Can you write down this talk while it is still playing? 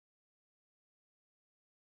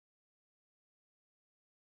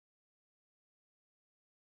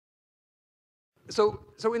So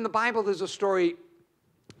in the Bible, there's a story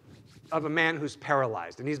of a man who's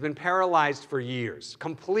paralyzed, and he's been paralyzed for years,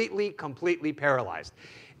 completely paralyzed.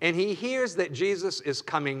 And he hears that Jesus is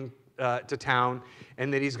coming to town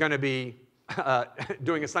and that he's going to be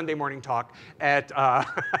doing a Sunday morning talk at,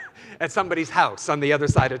 at somebody's house on the other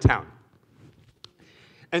side of town.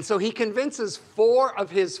 And so he convinces 4 of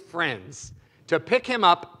his friends to pick him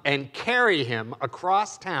up and carry him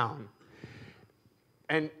across town,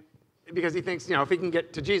 and because he thinks, if he can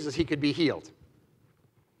get to Jesus, he could be healed.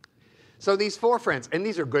 So these 4 friends, and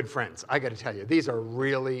these are good friends, I got to tell you, these are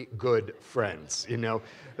really good friends,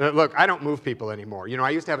 Look, I don't move people anymore. I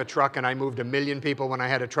used to have a truck, and I moved 1 million people when I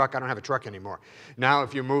had a truck. I don't have a truck anymore. Now,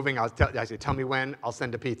 if you're moving, I say, tell me when, I'll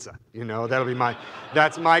send a pizza. That'll be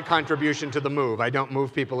that's my contribution to the move. I don't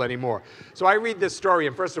move people anymore. So I read this story,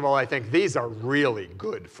 and first of all, I think these are really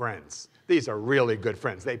good friends. These are really good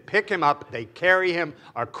friends. They pick him up, they carry him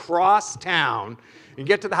across town, and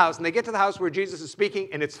get to the house. And they get to the house where Jesus is speaking,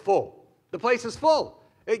 and it's full. The place is full.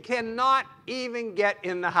 It cannot even get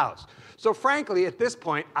in the house. So frankly, at this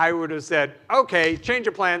point, I would have said, okay, change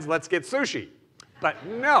of plans, let's get sushi. But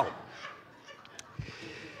no.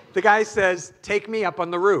 The guy says, take me up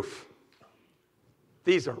on the roof.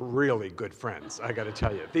 These are really good friends, I got to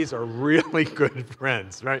tell you. These are really good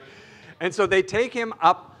friends, right? And so they take him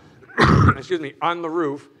up, on the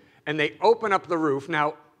roof, and they open up the roof.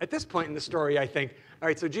 Now, at this point in the story, I think, all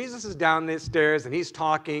right, so Jesus is down the stairs, and he's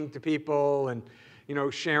talking to people and,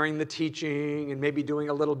 sharing the teaching and maybe doing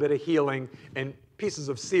a little bit of healing, and pieces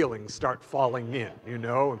of ceiling start falling in,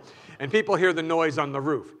 and people hear the noise on the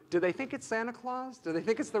roof. Do they think it's Santa Claus? Do they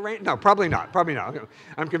think it's the rain? No, probably not. Probably not.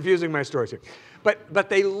 I'm confusing my stories here. But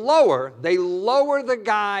they lower the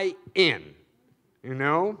guy in,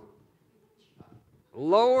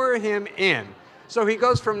 lower him in. So he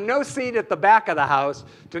goes from no seat at the back of the house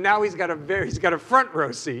to now he's got a front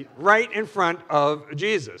row seat right in front of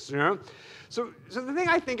Jesus, So the thing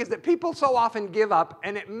I think is that people so often give up,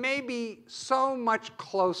 and it may be so much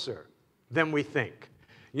closer than we think.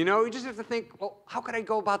 You just have to think, well, how could I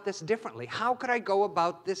go about this differently? How could I go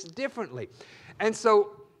about this differently? And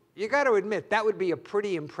so you got to admit, that would be a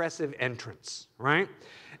pretty impressive entrance, right?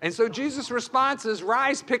 And so Jesus' response is,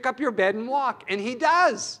 rise, pick up your bed and walk. And he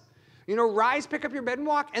does. Rise, pick up your bed and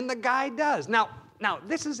walk. And the guy does. Now,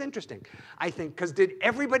 this is interesting, I think, because did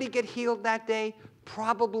everybody get healed that day?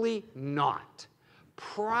 Probably not.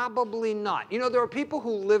 Probably not. There are people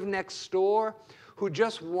who live next door who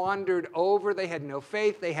just wandered over. They had no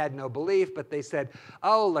faith. They had no belief. But they said,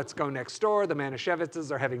 oh, let's go next door. The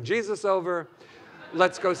Manischewitzes are having Jesus over.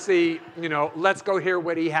 Let's go see, let's go hear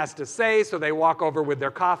what he has to say. So they walk over with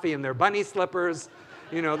their coffee and their bunny slippers.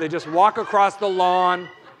 They just walk across the lawn.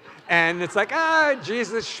 And it's like,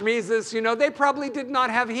 Jesus, schmeezus. They probably did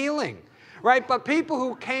not have healing. Right? But people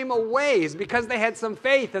who came a ways because they had some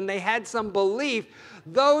faith and they had some belief,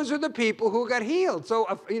 those are the people who got healed. So,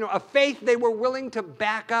 a faith they were willing to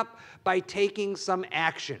back up by taking some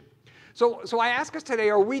action. So I ask us today,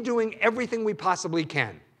 are we doing everything we possibly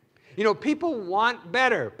can? People want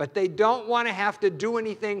better, but they don't want to have to do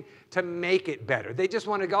anything to make it better. They just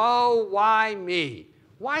want to go, oh, why me?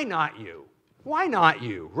 Why not you? Why not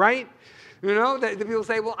you, right? The people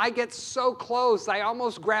say, well, I get so close. I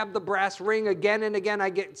almost grab the brass ring again and again. I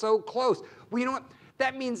get so close. Well, you know what?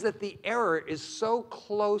 That means that the error is so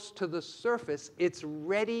close to the surface, it's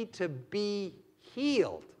ready to be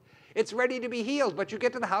healed. It's ready to be healed. But you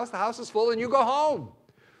get to the house is full, and you go home.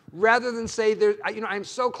 Rather than say, I'm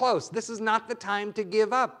so close. This is not the time to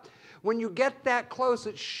give up. When you get that close,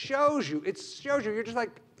 it shows you. You're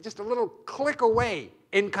just a little click away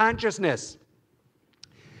in consciousness.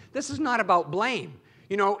 This is not about blame.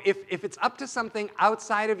 If it's up to something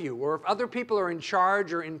outside of you, or if other people are in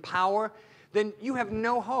charge or in power, then you have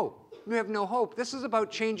no hope. You have no hope. This is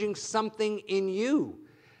about changing something in you.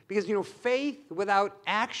 Because, faith without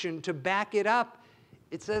action to back it up,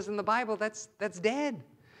 it says in the Bible, that's dead.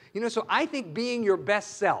 So I think being your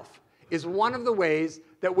best self is one of the ways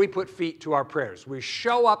that we put feet to our prayers. We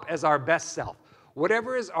show up as our best self.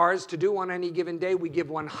 Whatever is ours to do on any given day, we give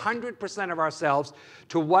 100% of ourselves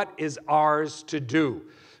to what is ours to do.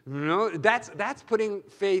 That's putting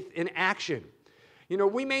faith in action.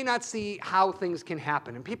 We may not see how things can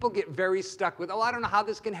happen, and people get very stuck with, I don't know how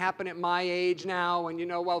this can happen at my age now, and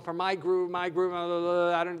for my groove,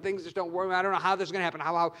 things just don't work. I don't know how this is going to happen.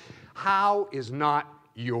 How is not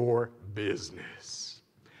your business.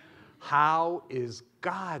 How is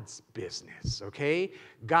God's business, okay?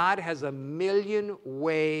 God has a million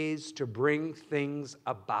ways to bring things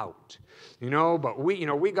about, but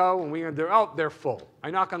we go and they're full. I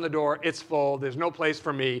knock on the door, it's full, there's no place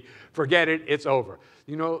for me, forget it, it's over.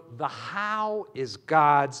 The how is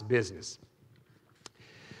God's business.